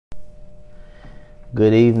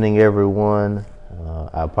Good evening, everyone.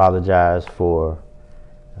 I apologize for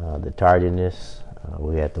the tardiness.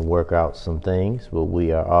 We had to work out some things, but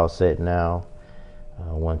we are all set now.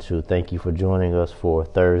 I want to thank you for joining us for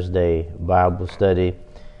Thursday Bible study.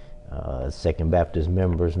 As Second Baptist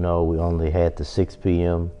members know, we only had the 6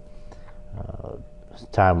 p.m.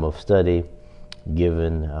 Time of study.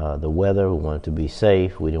 Given the weather, we wanted to be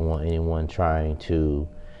safe. We didn't want anyone trying to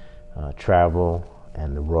travel,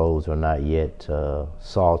 and the roads are not yet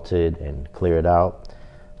salted and cleared out.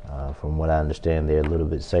 From what I understand, they're a little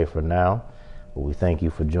bit safer now. But we thank you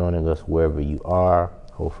for joining us wherever you are.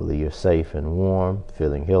 Hopefully you're safe and warm,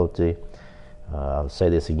 feeling healthy. I'll say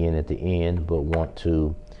this again at the end, but want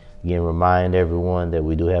to again remind everyone that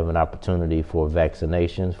we do have an opportunity for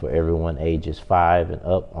vaccinations for everyone ages 5 and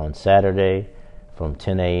up on Saturday from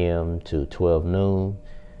 10 a.m. to 12 noon.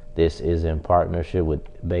 This is in partnership with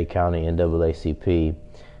Bay County NAACP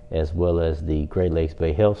as well as the Great Lakes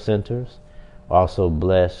Bay Health Centers. Also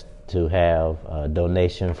blessed to have a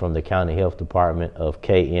donation from the County Health Department of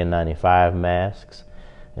KN95 masks.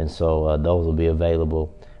 And so those will be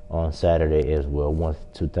available on Saturday as well. I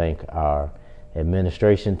want to thank our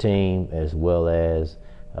administration team as well as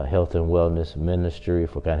Health and Wellness Ministry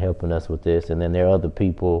for kind of helping us with this. And then there are other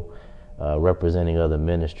people representing other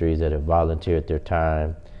ministries that have volunteered their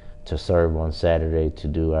time to serve on Saturday to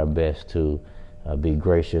do our best to be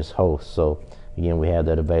gracious hosts. So again, we have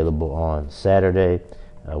that available on Saturday.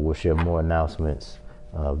 We'll share more announcements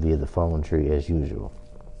via the phone tree as usual.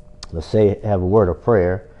 Let's have a word of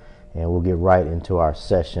prayer, and we'll get right into our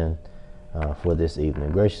session for this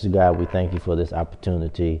evening. Gracious God, we thank you for this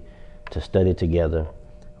opportunity to study together.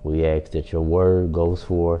 We ask that your word goes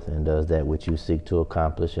forth and does that which you seek to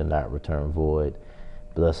accomplish and not return void.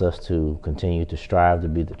 Bless us to continue to strive to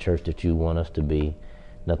be the church that you want us to be.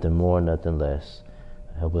 Nothing more, nothing less.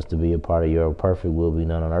 Help us to be a part of your perfect will be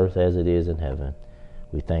done on earth as it is in heaven.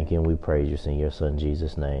 We thank you and we praise you. In your son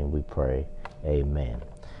Jesus' name we pray. Amen.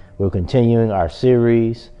 We're continuing our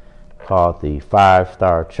series called the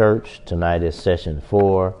 5-Star Church. Tonight is session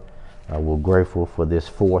 4. We're grateful for this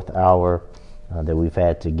 4th hour that we've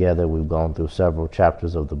had together. We've gone through several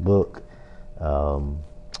chapters of the book.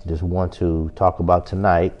 Just want to talk about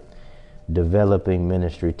tonight developing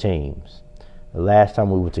ministry teams. The last time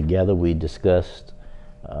we were together, we discussed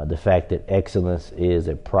the fact that excellence is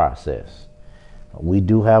a process. We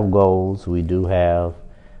do have goals. We do have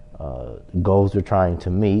goals we're trying to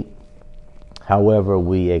meet. However,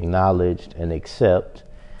 we acknowledged and accept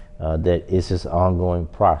that it's this ongoing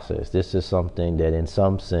process. This is something that in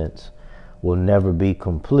some sense will never be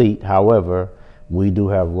complete. However, we do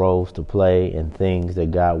have roles to play and things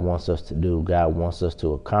that God wants us to do, God wants us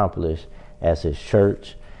to accomplish as his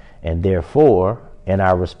church, and therefore in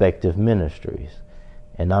our respective ministries.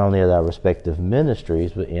 And not only in our respective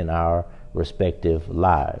ministries, but in our respective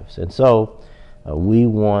lives. And so we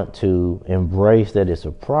want to embrace that it's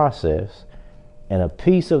a process, and a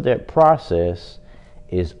piece of that process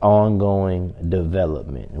is ongoing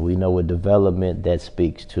development. We know with development that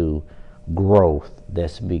speaks to growth,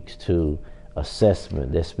 that speaks to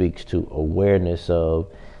assessment, that speaks to awareness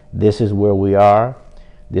of this is where we are,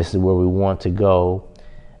 this is where we want to go,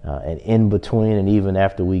 and in between and even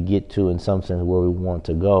after we get to, in some sense, where we want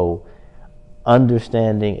to go,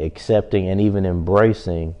 understanding, accepting, and even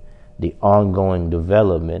embracing the ongoing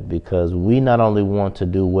development, because we not only want to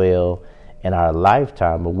do well in our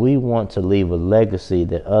lifetime, but we want to leave a legacy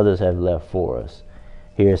that others have left for us.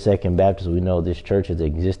 Here at Second Baptist, we know this church has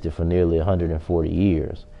existed for nearly 140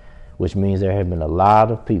 years. Which means there have been a lot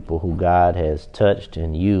of people who God has touched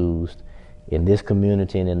and used in this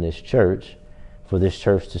community and in this church for this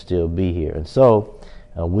church to still be here. And so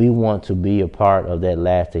we want to be a part of that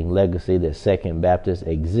lasting legacy that Second Baptist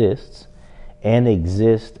exists, and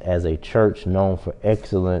exists as a church known for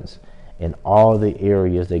excellence in all the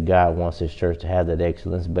areas that God wants his church to have that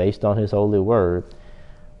excellence based on his holy word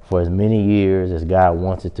for as many years as God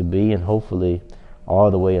wants it to be, and hopefully all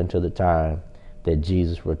the way until the time that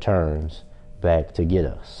Jesus returns back to get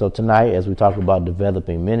us. So tonight, as we talk about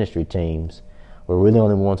developing ministry teams, we really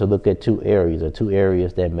only want to look at two areas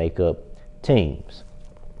that make up teams.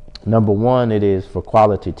 Number one, it is for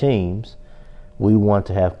quality teams, we want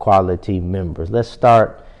to have quality members. Let's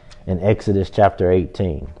start in Exodus chapter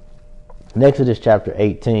 18. In Exodus chapter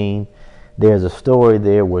 18, there's a story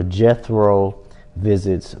there where Jethro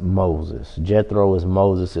visits Moses. Jethro is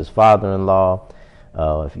Moses' father-in-law.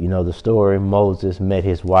 If you know the story, Moses met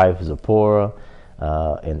his wife Zipporah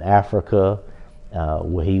in Africa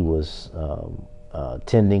where he was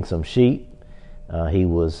tending some sheep. He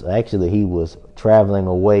was traveling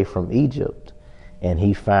away from Egypt, and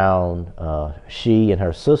he found she and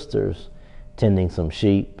her sisters tending some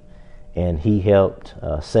sheep, and he helped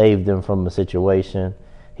save them from a situation.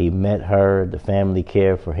 He met her, the family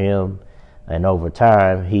cared for him, and over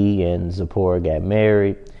time he and Zipporah got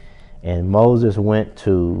married, and Moses went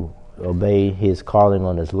to obey his calling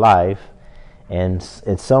on his life. And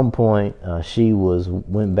at some point, she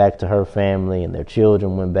went back to her family, and their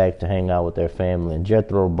children went back to hang out with their family. And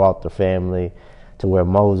Jethro brought the family to where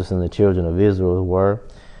Moses and the children of Israel were.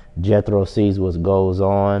 Jethro sees what goes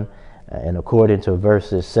on, and according to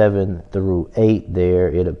verses 7 through 8 there,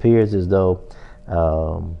 it appears as though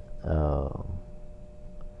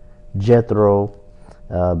Jethro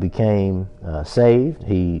became saved.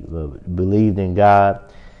 He believed in God,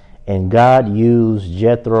 and God used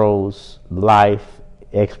Jethro's life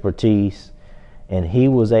expertise, and he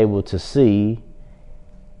was able to see,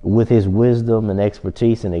 with his wisdom and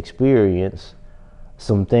expertise and experience,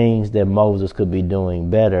 some things that Moses could be doing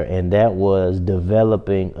better, and that was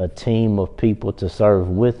developing a team of people to serve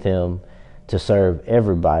with him, to serve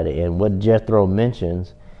everybody. And what Jethro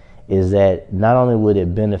mentions is that not only would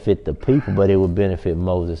it benefit the people, but it would benefit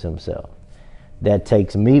Moses himself. That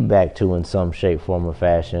takes me back to, in some shape, form, or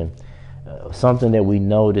fashion, something that we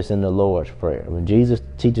notice in the Lord's Prayer. When Jesus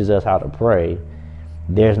teaches us how to pray,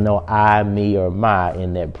 there's no I, me, or my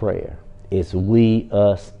in that prayer. It's we,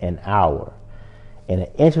 us, and our. And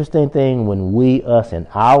an interesting thing, when we, us, and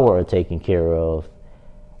our are taken care of,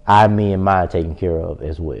 I, me, and my are taken care of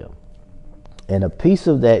as well. And a piece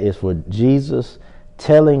of that is for Jesus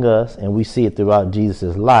telling us, and we see it throughout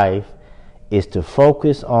Jesus' life, is to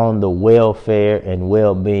focus on the welfare and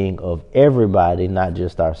well-being of everybody, not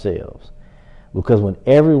just ourselves. Because when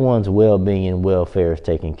everyone's well-being and welfare is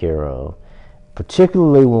taken care of,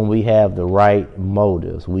 particularly when we have the right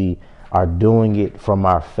motives, we are doing it from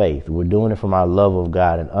our faith, we're doing it from our love of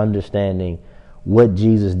God and understanding what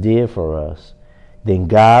Jesus did for us, then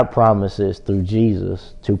God promises through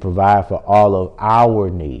Jesus to provide for all of our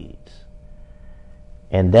needs.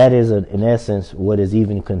 And that is, in essence, what is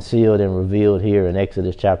even concealed and revealed here in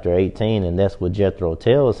Exodus chapter 18, and that's what Jethro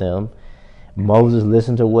tells him. Moses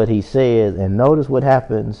listened to what he says, and notice what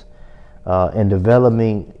happens in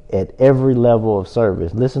developing at every level of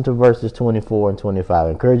service. Listen to verses 24 and 25. I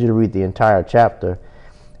encourage you to read the entire chapter,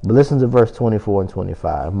 but listen to verse 24 and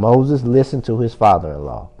 25. Moses listened to his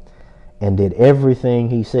father-in-law and did everything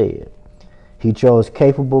he said. He chose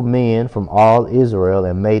capable men from all Israel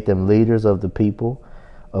and made them leaders of the people,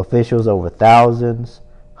 officials over thousands,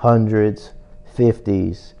 hundreds,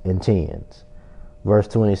 fifties, and tens. Verse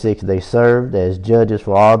 26, they served as judges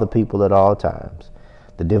for all the people at all times.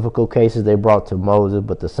 The difficult cases they brought to Moses,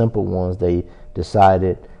 but the simple ones they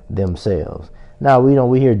decided themselves. Now,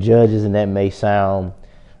 we hear judges, and that may sound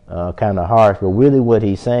kind of harsh, but really what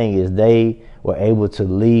he's saying is they were able to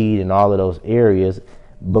lead in all of those areas.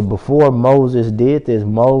 But before Moses did this,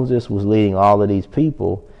 Moses was leading all of these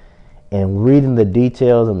people, and reading the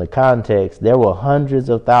details and the context, there were hundreds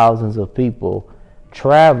of thousands of people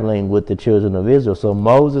traveling with the children of Israel. So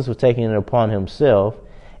Moses was taking it upon himself,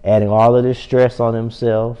 adding all of this stress on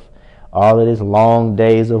himself, all of this long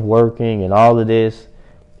days of working and all of this,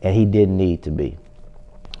 and he didn't need to be.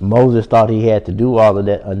 Moses thought he had to do all of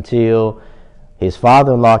that until his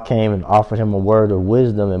father-in-law came and offered him a word of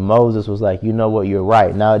wisdom, and Moses was like, you know what, you're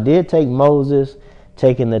right. Now, it did take Moses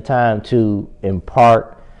taking the time to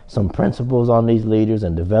impart some principles on these leaders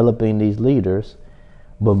and developing these leaders,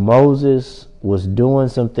 but Moses was doing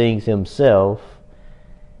some things himself.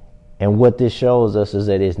 And what this shows us is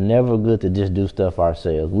that it's never good to just do stuff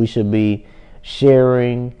ourselves. We should be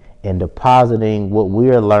sharing and depositing what we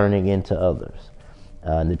are learning into others.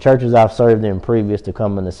 In the churches I've served in previous to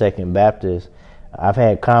coming to Second Baptist, I've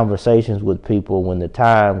had conversations with people when the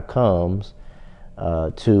time comes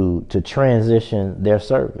to transition their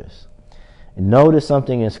service. Notice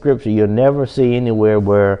something in Scripture you'll never see anywhere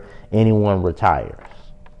where anyone retires.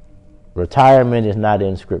 Retirement is not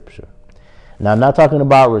in Scripture. Now, I'm not talking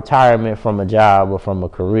about retirement from a job or from a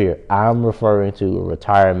career. I'm referring to a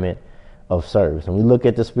retirement of service. And we look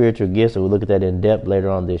at the spiritual gifts, and we look at that in depth later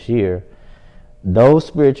on this year. Those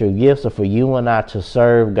spiritual gifts are for you and I to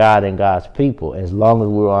serve God and God's people as long as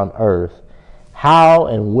we're on earth. How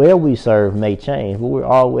and where we serve may change, but we're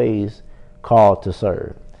always called to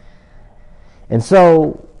serve. And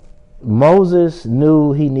so Moses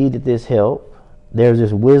knew he needed this help. There's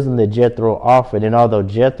this wisdom that Jethro offered, and although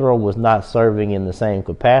Jethro was not serving in the same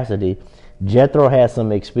capacity, Jethro had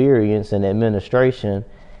some experience in administration,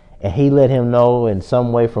 and he let him know in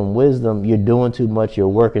some way from wisdom, you're doing too much, you're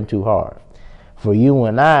working too hard. For you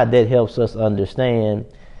and I, that helps us understand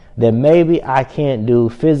that maybe I can't do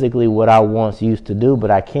physically what I once used to do,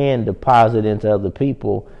 but I can deposit into other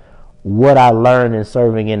people what I learned in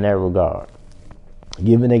serving in that regard.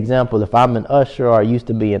 Give an example. If I'm an usher or I used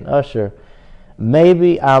to be an usher,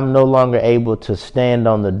 maybe I'm no longer able to stand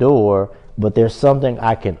on the door, but there's something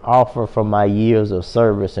I can offer from my years of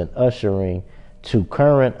service and ushering to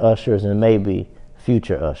current ushers and maybe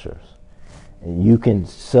future ushers. And you can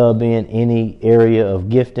sub in any area of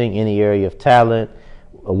gifting, any area of talent,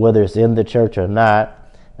 whether it's in the church or not,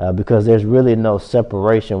 because there's really no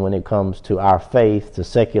separation when it comes to our faith, to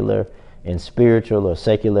secular and spiritual or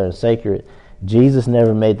secular and sacred. Jesus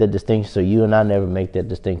never made that distinction, so you and I never make that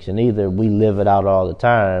distinction either. We live it out all the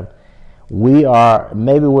time.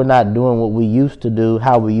 Maybe we're not doing what we used to do,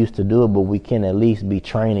 how we used to do it, but we can at least be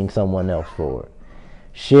training someone else for it.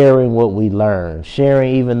 Sharing what we learn,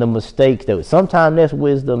 sharing even the mistakes that sometimes that's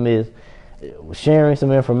wisdom, is sharing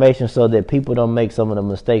some information so that people don't make some of the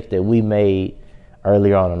mistakes that we made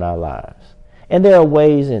earlier on in our lives. And there are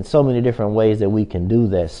ways, in so many different ways, that we can do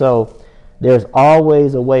that. So there's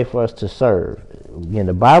always a way for us to serve. Again,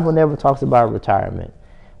 the Bible never talks about retirement,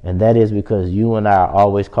 and that is because you and I are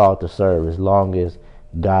always called to serve as long as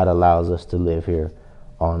God allows us to live here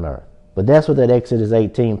on earth. But that's what that Exodus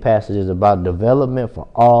 18 passage is about: development for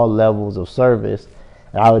all levels of service.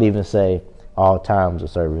 And I would even say all times of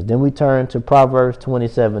service. Then we turn to Proverbs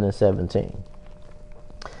 27 and 17.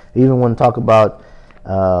 We even want to talk about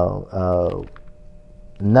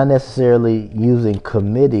not necessarily using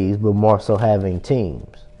committees, but more so having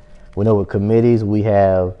teams. We know with committees we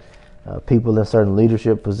have people in certain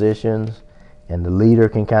leadership positions, and the leader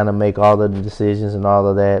can kind of make all of the decisions and all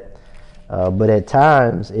of that. But at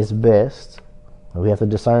times it's best, we have to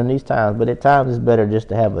discern these times, but at times it's better just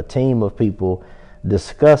to have a team of people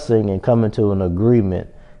discussing and coming to an agreement,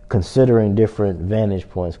 considering different vantage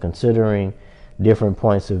points, considering different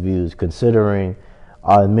points of views, considering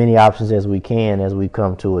as many options as we can as we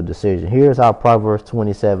come to a decision. Here's how Proverbs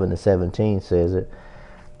 27 and 17 says it: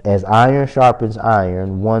 as iron sharpens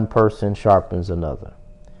iron, one person sharpens another.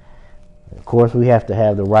 Of course, we have to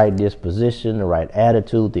have the right disposition, the right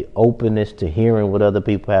attitude, the openness to hearing what other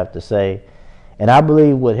people have to say. And I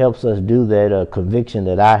believe what helps us do that, a conviction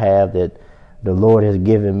that I have that the Lord has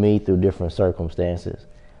given me through different circumstances,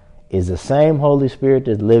 is the same Holy Spirit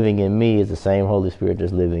that's living in me is the same Holy Spirit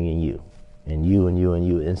that's living in you, and you, and you, and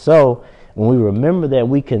you. And so when we remember that,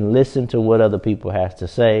 we can listen to what other people have to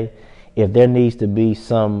say. If there needs to be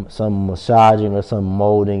some massaging or some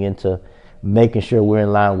molding into making sure we're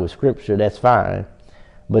in line with Scripture, that's fine.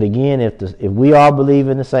 But again, if we all believe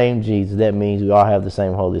in the same Jesus, that means we all have the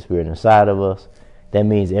same Holy Spirit inside of us. That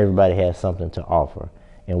means everybody has something to offer.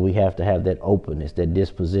 And we have to have that openness, that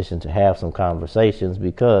disposition to have some conversations,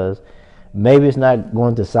 because maybe it's not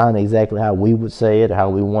going to sound exactly how we would say it or how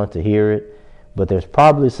we want to hear it, but there's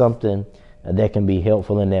probably something that can be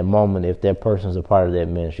helpful in that moment if that person's a part of that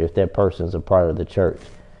ministry, if that person's a part of the church.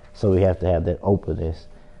 So we have to have that openness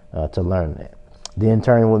to learn that. Then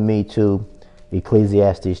turn with me to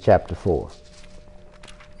Ecclesiastes chapter 4.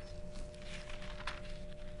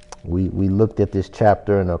 We looked at this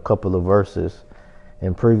chapter in a couple of verses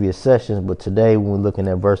in previous sessions, but today when we're looking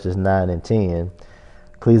at verses 9 and 10,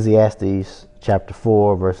 Ecclesiastes chapter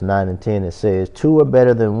 4, verse 9 and 10, it says, two are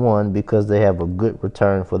better than one because they have a good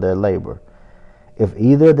return for their labor. If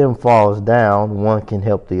either of them falls down, one can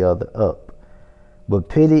help the other up. But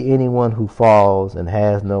pity anyone who falls and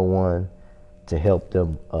has no one to help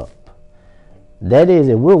them up. That is,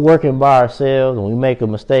 if we're working by ourselves and we make a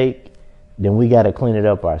mistake, then we got to clean it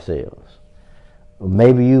up ourselves.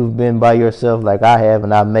 Maybe you've been by yourself like I have,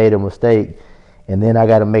 and I made a mistake, and then I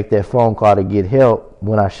got to make that phone call to get help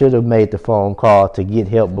when I should have made the phone call to get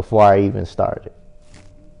help before I even started.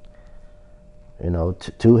 You know,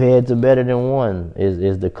 two heads are better than one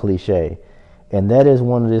is the cliche. And that is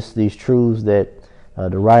one of these truths that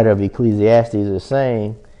the writer of Ecclesiastes is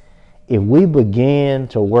saying. If we begin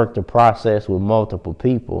to work the process with multiple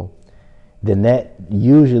people, then that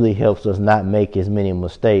usually helps us not make as many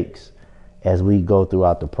mistakes as we go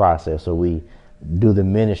throughout the process, or we do the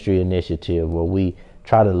ministry initiative, or we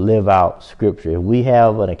try to live out Scripture. If we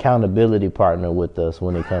have an accountability partner with us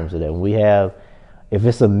when it comes to that, if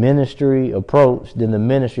it's a ministry approach, then the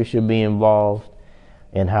ministry should be involved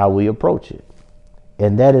in how we approach it.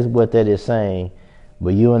 And that is what that is saying.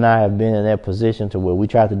 But you and I have been in that position to where we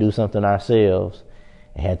tried to do something ourselves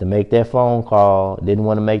and had to make that phone call, didn't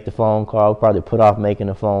want to make the phone call, probably put off making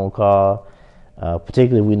a phone call.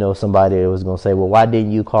 Particularly we know somebody that was going to say, well, why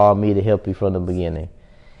didn't you call me to help you from the beginning?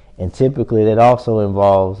 And typically that also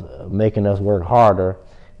involves making us work harder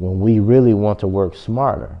when we really want to work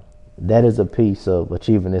smarter. That is a piece of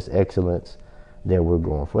achieving this excellence that we're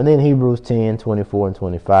going for. And then Hebrews 10, 24 and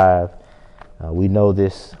 25. We know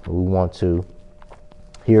this. We want to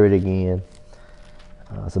hear it again.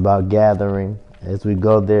 It's about gathering. As we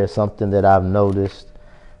go there, something that I've noticed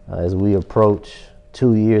as we approach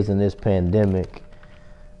 2 years in this pandemic,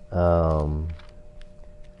 and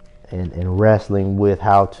wrestling with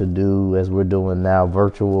how to do, as we're doing now,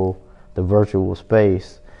 the virtual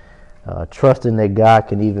space, trusting that God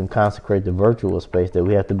can even consecrate the virtual space, that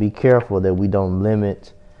we have to be careful that we don't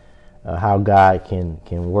limit how God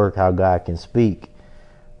can work, how God can speak.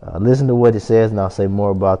 Listen to what it says, and I'll say more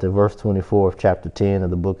about the verse 24 of chapter 10 of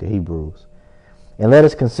the book of Hebrews. And let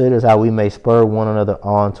us consider how we may spur one another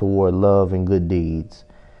on toward love and good deeds,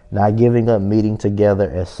 not giving up meeting together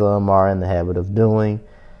as some are in the habit of doing,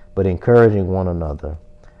 but encouraging one another,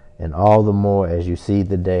 and all the more as you see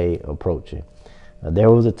the day approaching.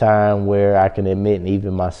 There was a time where I can admit, and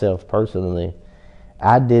even myself personally,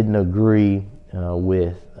 I didn't agree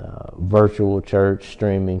with virtual church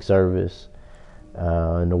streaming service.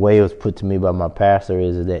 And the way it was put to me by my pastor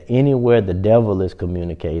is that anywhere the devil is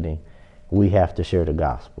communicating, we have to share the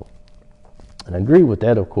gospel. And I agree with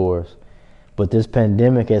that, of course, but this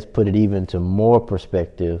pandemic has put it even to more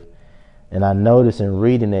perspective. And I noticed in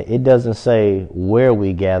reading it doesn't say where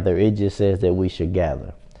we gather, it just says that we should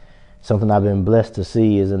gather. Something I've been blessed to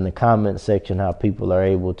see is in the comment section how people are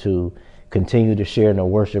able to continue to share in a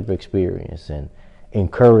worship experience and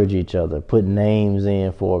encourage each other, put names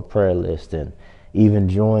in for a prayer list, and even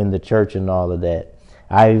join the church and all of that.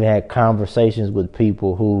 I even had conversations with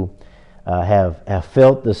people who have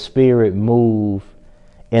felt the Spirit move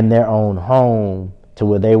in their own home to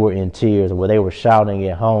where they were in tears, or where they were shouting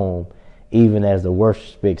at home, even as the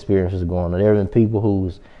worship experience was going on. There have been people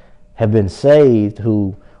who have been saved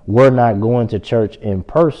who were not going to church in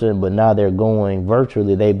person, but now they're going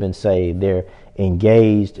virtually. They've been saved. They're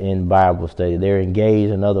engaged in Bible study. They're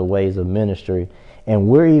engaged in other ways of ministry. And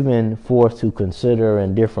we're even forced to consider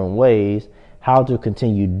in different ways how to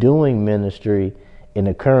continue doing ministry in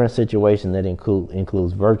the current situation that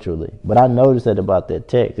includes virtually. But I noticed that about that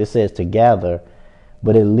text. It says to gather,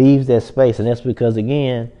 but it leaves that space. And that's because,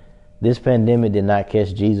 again, this pandemic did not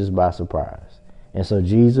catch Jesus by surprise. And so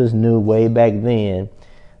Jesus knew way back then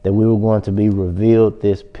that we were going to be revealed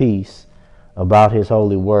this piece about his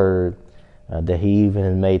holy word, that he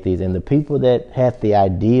even made these. And the people that had the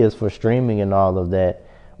ideas for streaming and all of that,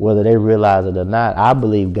 whether they realize it or not, I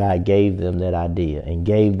believe God gave them that idea and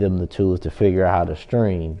gave them the tools to figure out how to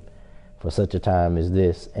stream for such a time as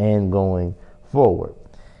this and going forward.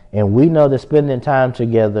 And we know that spending time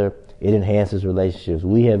together, it enhances relationships.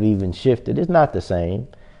 We have even shifted. It's not the same,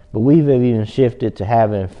 but we've even shifted to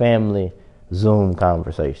having family Zoom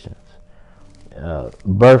conversations,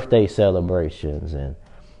 birthday celebrations, and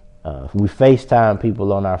we FaceTime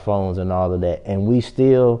people on our phones and all of that, and we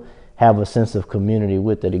still have a sense of community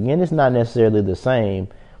with it. Again, it's not necessarily the same,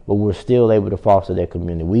 but we're still able to foster that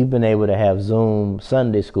community. We've been able to have Zoom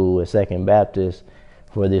Sunday school at Second Baptist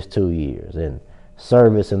for this 2 years, and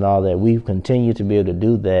service and all that. We've continued to be able to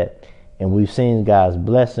do that, and we've seen God's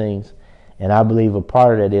blessings, and I believe a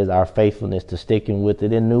part of that is our faithfulness to sticking with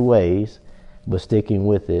it in new ways, but sticking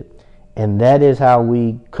with it. And that is how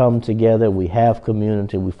we come together. We have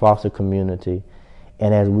community. We foster community.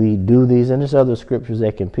 And as we do these, and there's other scriptures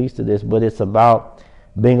that can piece to this, but it's about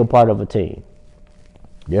being a part of a team.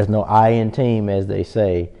 There's no I in team, as they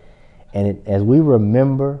say. And as we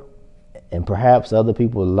remember, and perhaps other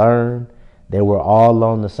people learn that we're all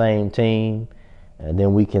on the same team, and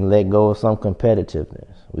then we can let go of some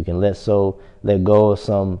competitiveness. We can let go of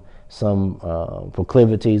some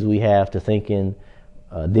proclivities we have to thinking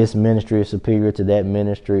this ministry is superior to that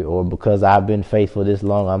ministry, or because I've been faithful this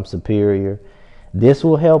long, I'm superior. This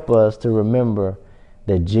will help us to remember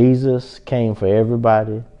that Jesus came for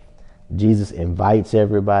everybody. Jesus invites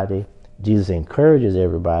everybody. Jesus encourages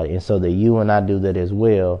everybody. And so that you and I do that as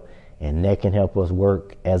well. And that can help us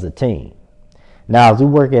work as a team. Now, as we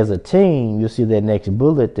work as a team, you'll see that next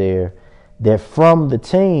bullet there, that from the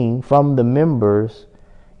team, from the members,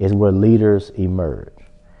 is where leaders emerge.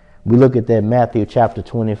 We look at that Matthew chapter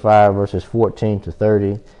 25, verses 14 to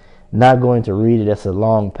 30. Not going to read it. That's a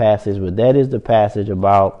long passage, but that is the passage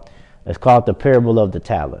about, it's called the parable of the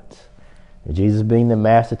talents. And Jesus, being the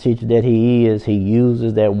master teacher that he is, he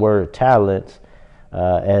uses that word talents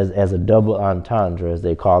as a double entendre, as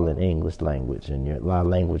they call it in English language in a lot of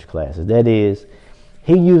language classes. That is,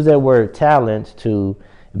 he used that word talents to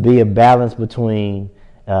be a balance between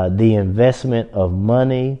the investment of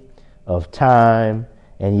money, of time,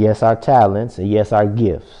 and yes, our talents, and yes, our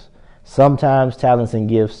gifts. Sometimes talents and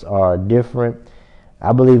gifts are different.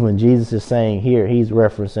 I believe when Jesus is saying here, he's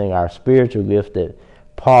referencing our spiritual gift that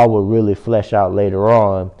Paul will really flesh out later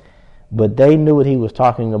on. But they knew what he was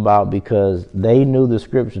talking about because they knew the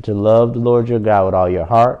scripture to love the Lord your God with all your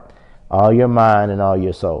heart, all your mind, and all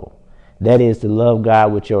your soul. That is to love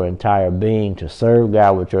God with your entire being, to serve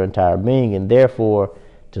God with your entire being, and therefore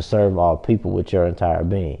to serve all people with your entire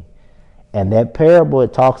being. And that parable,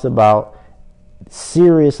 it talks about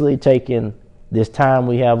seriously taking this time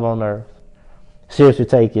we have on earth, seriously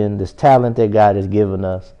taking this talent that God has given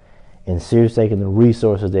us, and seriously taking the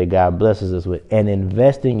resources that God blesses us with and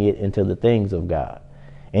investing it into the things of God.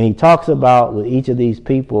 And he talks about with each of these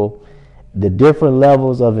people the different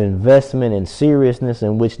levels of investment and seriousness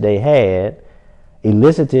in which they had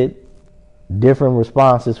elicited different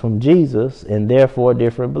responses from Jesus and therefore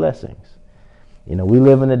different blessings. You know, we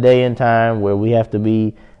live in a day and time where we have to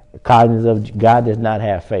be cognizant of God does not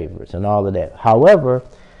have favorites and all of that. However,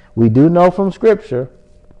 we do know from Scripture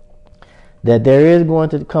that there is going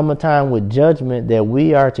to come a time with judgment that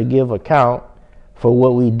we are to give account for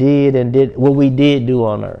what we did do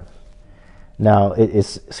on earth. Now,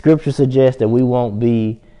 Scripture suggests that we won't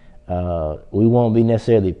be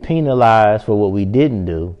necessarily penalized for what we didn't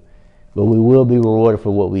do, but we will be rewarded for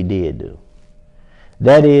what we did do.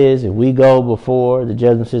 That is, if we go before the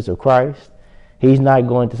judgment seat of Christ, he's not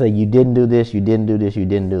going to say, you didn't do this, you didn't do this, you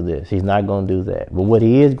didn't do this. He's not going to do that. But what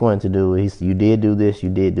he is going to do is, you did do this, you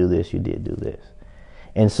did do this, you did do this.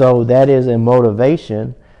 And so that is a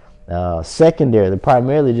motivation, secondary,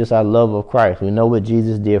 primarily just our love of Christ. We know what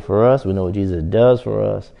Jesus did for us. We know what Jesus does for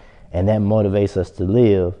us. And that motivates us to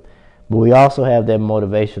live. But we also have that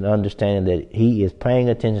motivation, understanding that he is paying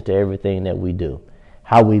attention to everything that we do,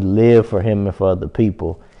 how we live for him and for other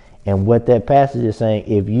people. And what that passage is saying,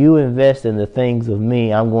 if you invest in the things of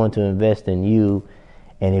me, I'm going to invest in you.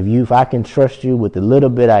 And if I can trust you with the little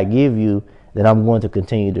bit I give you, then I'm going to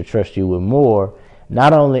continue to trust you with more,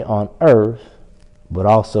 not only on earth, but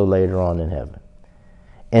also later on in heaven.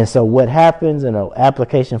 And so what happens in an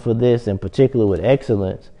application for this, in particular with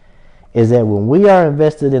excellence, is that when we are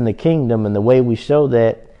invested in the kingdom, and the way we show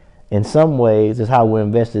that in some ways is how we're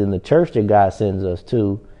invested in the church that God sends us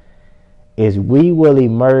to, is we will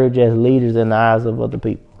emerge as leaders in the eyes of other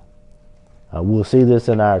people. We'll see this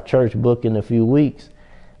in our church book in a few weeks,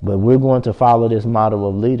 but we're going to follow this model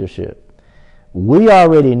of leadership. We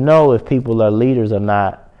already know if people are leaders or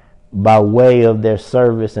not by way of their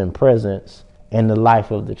service and presence in the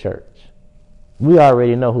life of the church. We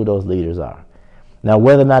already know who those leaders are. Now,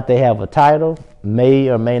 whether or not they have a title, may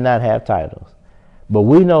or may not have titles, but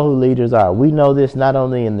we know who leaders are. We know this not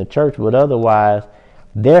only in the church, but otherwise.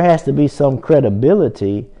 There has to be some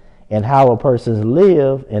credibility in how a person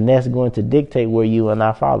lives, and that's going to dictate where you and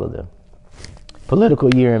I follow them.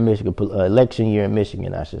 Political year in Michigan, election year in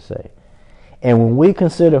Michigan, I should say. And when we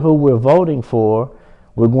consider who we're voting for,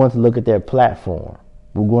 we're going to look at their platform.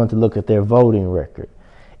 We're going to look at their voting record.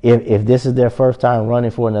 If this is their first time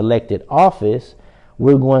running for an elected office,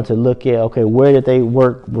 we're going to look at, okay, where did they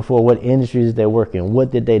work before? What industries did they work in?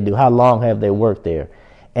 What did they do? How long have they worked there?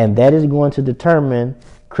 And that is going to determine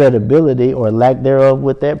credibility or lack thereof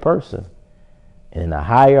with that person. And in a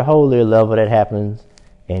higher, holier level, that happens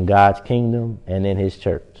in God's kingdom and in his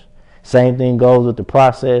church. Same thing goes with the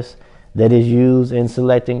process that is used in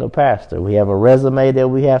selecting a pastor. We have a resume that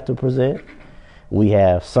we have to present. We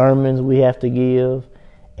have sermons we have to give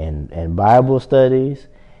and Bible studies.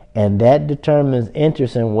 And that determines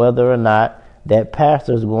interest in whether or not that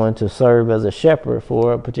pastor is going to serve as a shepherd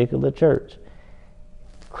for a particular church.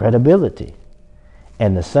 Credibility.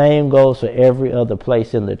 And the same goes for every other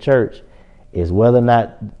place in the church, is whether or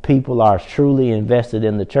not people are truly invested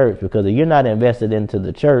in the church. Because if you're not invested into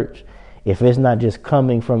the church, if it's not just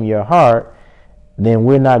coming from your heart, then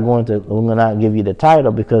we're not going to give you the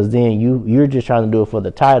title, because then you're just trying to do it for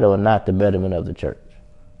the title and not the betterment of the church.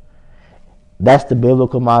 That's the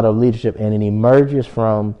biblical model of leadership, and it emerges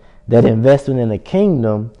from that investment in the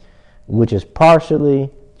kingdom, which is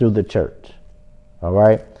partially through the church. All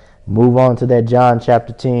right, move on to that John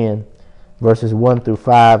chapter 10, verses 1 through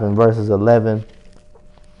 5 and verses 11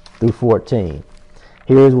 through 14.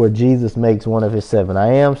 Here's where Jesus makes one of his 7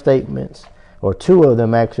 I am statements, or 2 of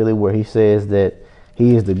them actually, where he says that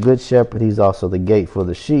he is the good shepherd. He's also the gate for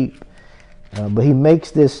the sheep. But he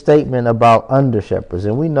makes this statement about under shepherds.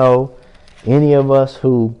 And we know any of us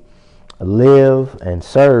who live and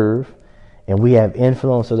serve and we have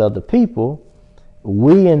influence with other people,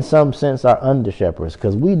 we in some sense are under shepherds,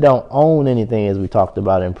 because we don't own anything, as we talked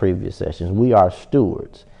about in previous sessions. We are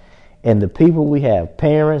stewards. And the people we have,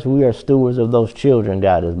 parents, we are stewards of those children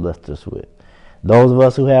God has blessed us with. Those of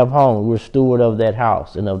us who have homes, we're steward of that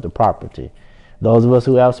house and of the property. Those of us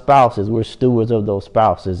who have spouses, we're stewards of those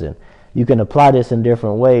spouses. And you can apply this in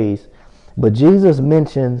different ways. But Jesus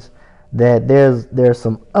mentions that there's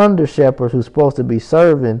some under shepherds who's supposed to be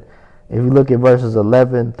serving. If you look at verses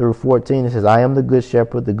 11 through 14, it says, I am the good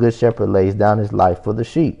shepherd. The good shepherd lays down his life for the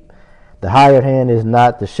sheep. The hired hand is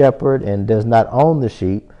not the shepherd and does not own the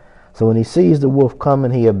sheep. So when he sees the wolf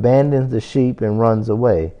coming, he abandons the sheep and runs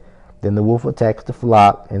away. Then the wolf attacks the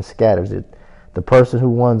flock and scatters it. The person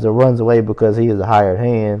who runs away because he is a hired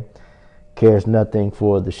hand cares nothing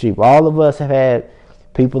for the sheep. All of us have had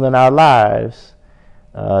people in our lives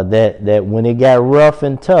that when it got rough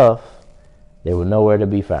and tough, they were nowhere to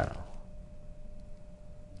be found.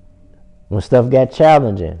 When stuff got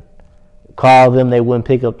challenging, call them, they wouldn't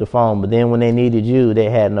pick up the phone. But then when they needed you, they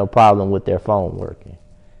had no problem with their phone working.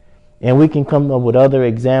 And we can come up with other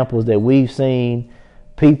examples that we've seen.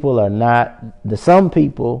 Some people are not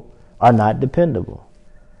dependable.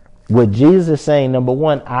 What Jesus is saying, number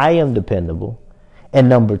one, I am dependable. And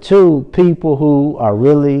number two, people who are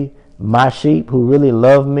really my sheep, who really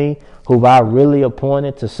love me, who I really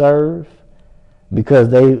appointed to serve, because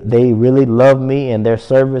they really love me and their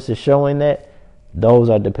service is showing that, those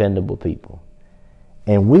are dependable people.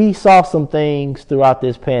 And we saw some things throughout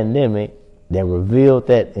this pandemic that revealed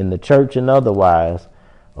that in the church and otherwise,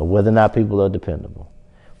 of whether or not people are dependable,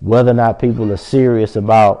 whether or not people are serious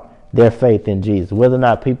about their faith in Jesus, whether or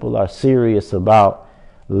not people are serious about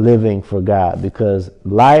living for God, because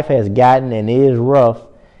life has gotten and is rough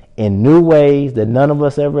in new ways that none of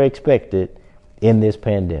us ever expected in this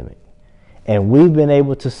pandemic. And we've been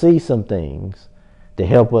able to see some things to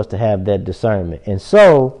help us to have that discernment. And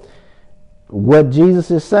so what Jesus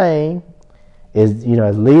is saying is,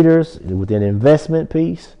 as leaders with an investment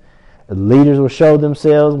piece, leaders will show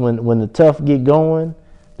themselves when the tough get going,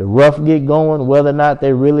 the rough get going, whether or not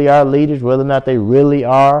they really are leaders, whether or not they really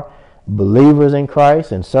are believers in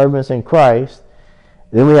Christ and servants in Christ.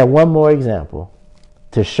 Then we have one more example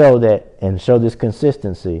to show that and show this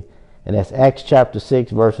consistency. And that's Acts chapter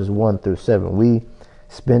 6, verses 1 through 7. We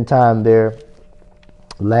spent time there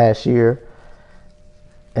last year.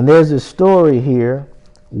 And there's a story here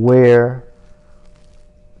where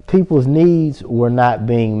people's needs were not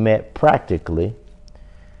being met practically.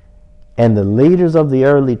 And the leaders of the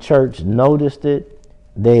early church noticed it.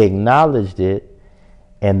 They acknowledged it.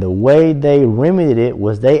 And the way they remedied it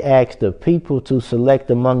was they asked the people to select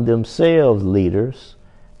among themselves leaders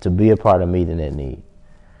to be a part of meeting that need.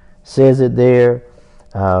 Says it there,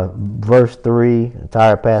 verse 3,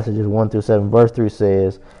 entire passages 1 through 7. Verse 3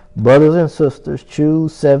 says, brothers and sisters,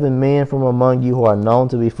 choose 7 men from among you who are known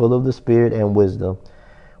to be full of the Spirit and wisdom.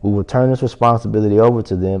 We will turn this responsibility over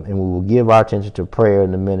to them, and we will give our attention to prayer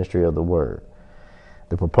and the ministry of the word.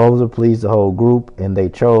 The proposal pleased the whole group, and they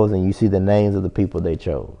chose, and you see the names of the people they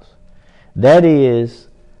chose. That is,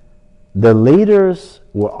 the leaders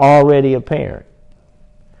were already apparent.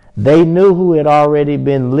 They knew who had already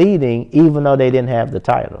been leading, even though they didn't have the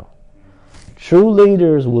title. True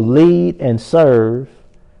leaders will lead and serve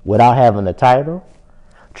without having the title.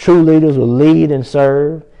 True leaders will lead and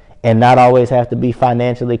serve and not always have to be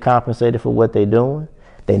financially compensated for what they're doing.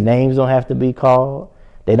 Their names don't have to be called.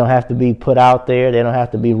 They don't have to be put out there. They don't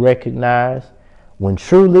have to be recognized. When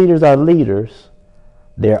true leaders are leaders,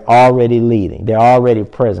 they're already leading. They're already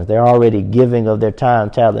present. They're already giving of their time,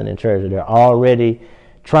 talent, and treasure. They're already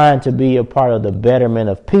trying to be a part of the betterment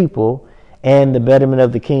of people and the betterment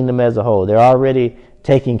of the kingdom as a whole. They're already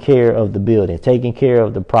taking care of the building, taking care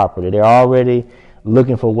of the property. They're already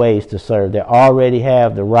looking for ways to serve. They already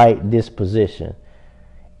have the right disposition.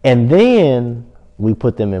 And then we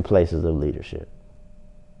put them in places of leadership.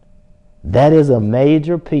 That is a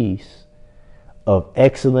major piece of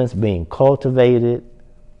excellence being cultivated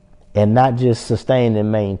and not just sustained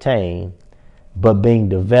and maintained, but being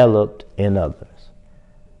developed in others.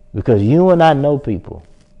 Because you and I know people.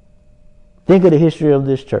 Think of the history of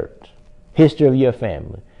this church, history of your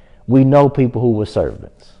family. We know people who were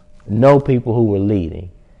servants, know people who were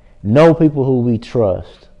leading, know people who we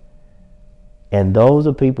trust. And those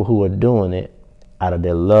are people who are doing it out of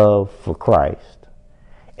their love for Christ.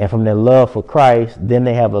 And from their love for Christ, then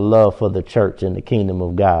they have a love for the church and the kingdom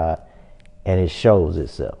of God, and it shows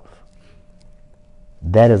itself.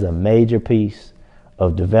 That is a major piece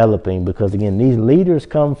of developing, because again, these leaders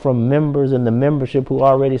come from members in the membership who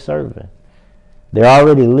are already serving. They're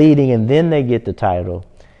already leading, and then they get the title.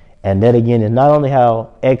 And that again is not only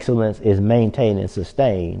how excellence is maintained and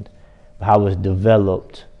sustained, but how it's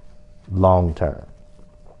developed long term.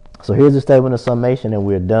 So here's a statement of summation, and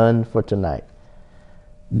we're done for tonight.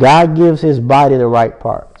 God gives his body the right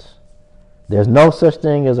parts. There's no such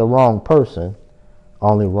thing as a wrong person,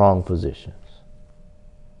 only wrong positions.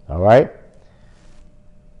 All right?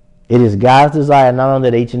 It is God's desire not only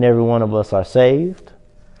that each and every one of us are saved,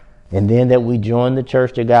 and then that we join the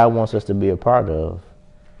church that God wants us to be a part of,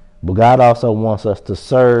 but God also wants us to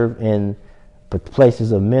serve in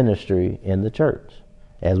places of ministry in the church.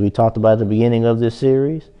 As we talked about at the beginning of this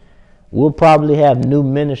series, we'll probably have new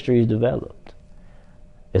ministries developed.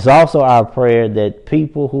 It's also our prayer that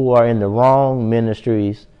people who are in the wrong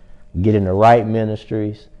ministries get in the right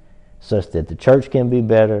ministries, such that the church can be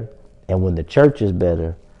better, and when the church is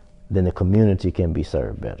better, then the community can be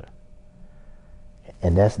served better.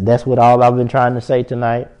 And that's what all I've been trying to say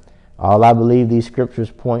tonight. All I believe these scriptures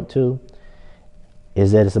point to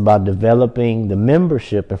is that it's about developing the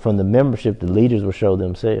membership, and from the membership, the leaders will show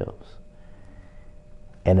themselves.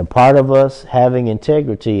 And a part of us having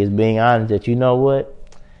integrity is being honest that, you know what,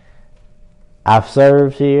 I've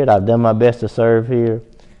served here, I've done my best to serve here,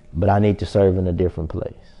 but I need to serve in a different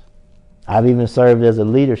place. I've even served as a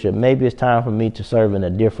leadership. Maybe it's time for me to serve in a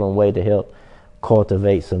different way to help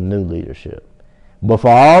cultivate some new leadership. But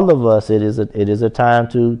for all of us, it is a time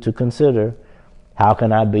to consider, how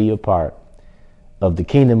can I be a part of the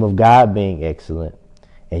kingdom of God being excellent?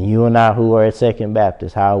 And you and I who are at Second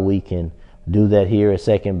Baptist, how we can do that here at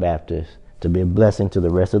Second Baptist to be a blessing to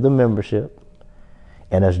the rest of the membership,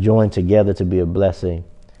 and us join together to be a blessing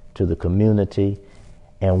to the community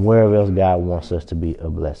and wherever else God wants us to be a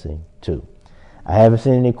blessing to. I haven't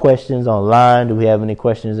seen any questions online. Do we have any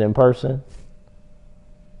questions in person?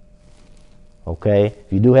 Okay.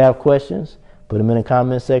 If you do have questions, put them in the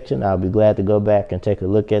comment section. I'll be glad to go back and take a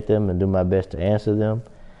look at them and do my best to answer them.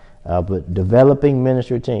 But developing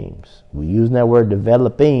ministry teams, we're using that word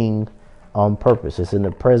developing on purpose. It's in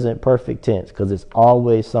the present perfect tense because it's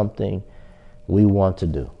always something we want to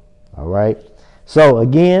do. All right. So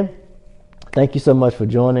again, thank you so much for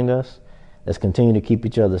joining us. Let's continue to keep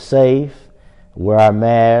each other safe, wear our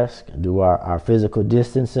mask, do our physical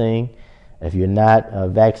distancing. If you're not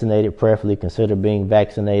vaccinated, prayerfully consider being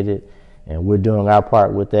vaccinated. And we're doing our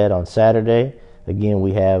part with that on Saturday. Again,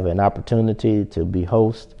 we have an opportunity to be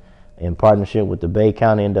host in partnership with the Bay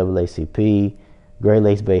County NAACP, Great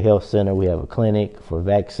Lakes Bay Health Center. We have a clinic for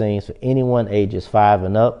vaccines for anyone ages 5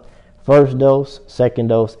 and up. First dose, second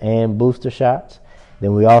dose, and booster shots.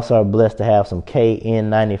 Then we also are blessed to have some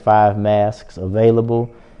KN95 masks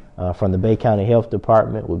available from the Bay County Health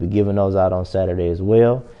Department. We'll be giving those out on Saturday as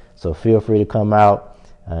well. So feel free to come out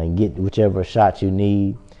and get whichever shots you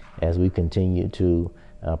need as we continue to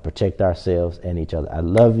protect ourselves and each other. I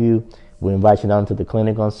love you. We invite you down to the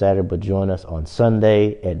clinic on Saturday, but join us on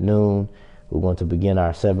Sunday at noon. We're going to begin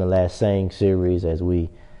our 7 Last Sayings series as we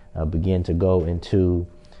begin to go into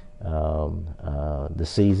the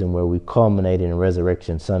season where we culminate in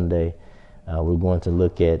Resurrection Sunday. We're going to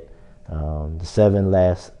look at the 7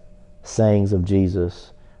 last sayings of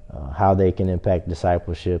Jesus, how they can impact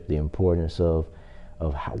discipleship, the importance of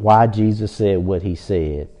why Jesus said what he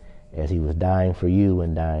said as he was dying for you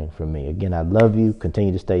and dying for me. Again, I love you.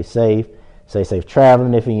 Continue to stay safe. Stay safe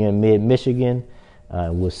traveling if you're in mid-Michigan.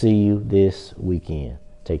 We'll see you this weekend.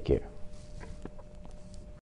 Take care.